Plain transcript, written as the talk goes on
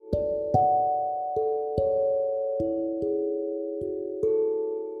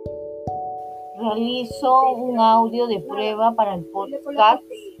realizo un audio de prueba para el podcast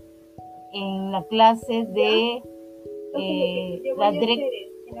en la clase de las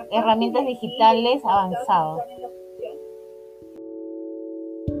herramientas digitales avanzadas.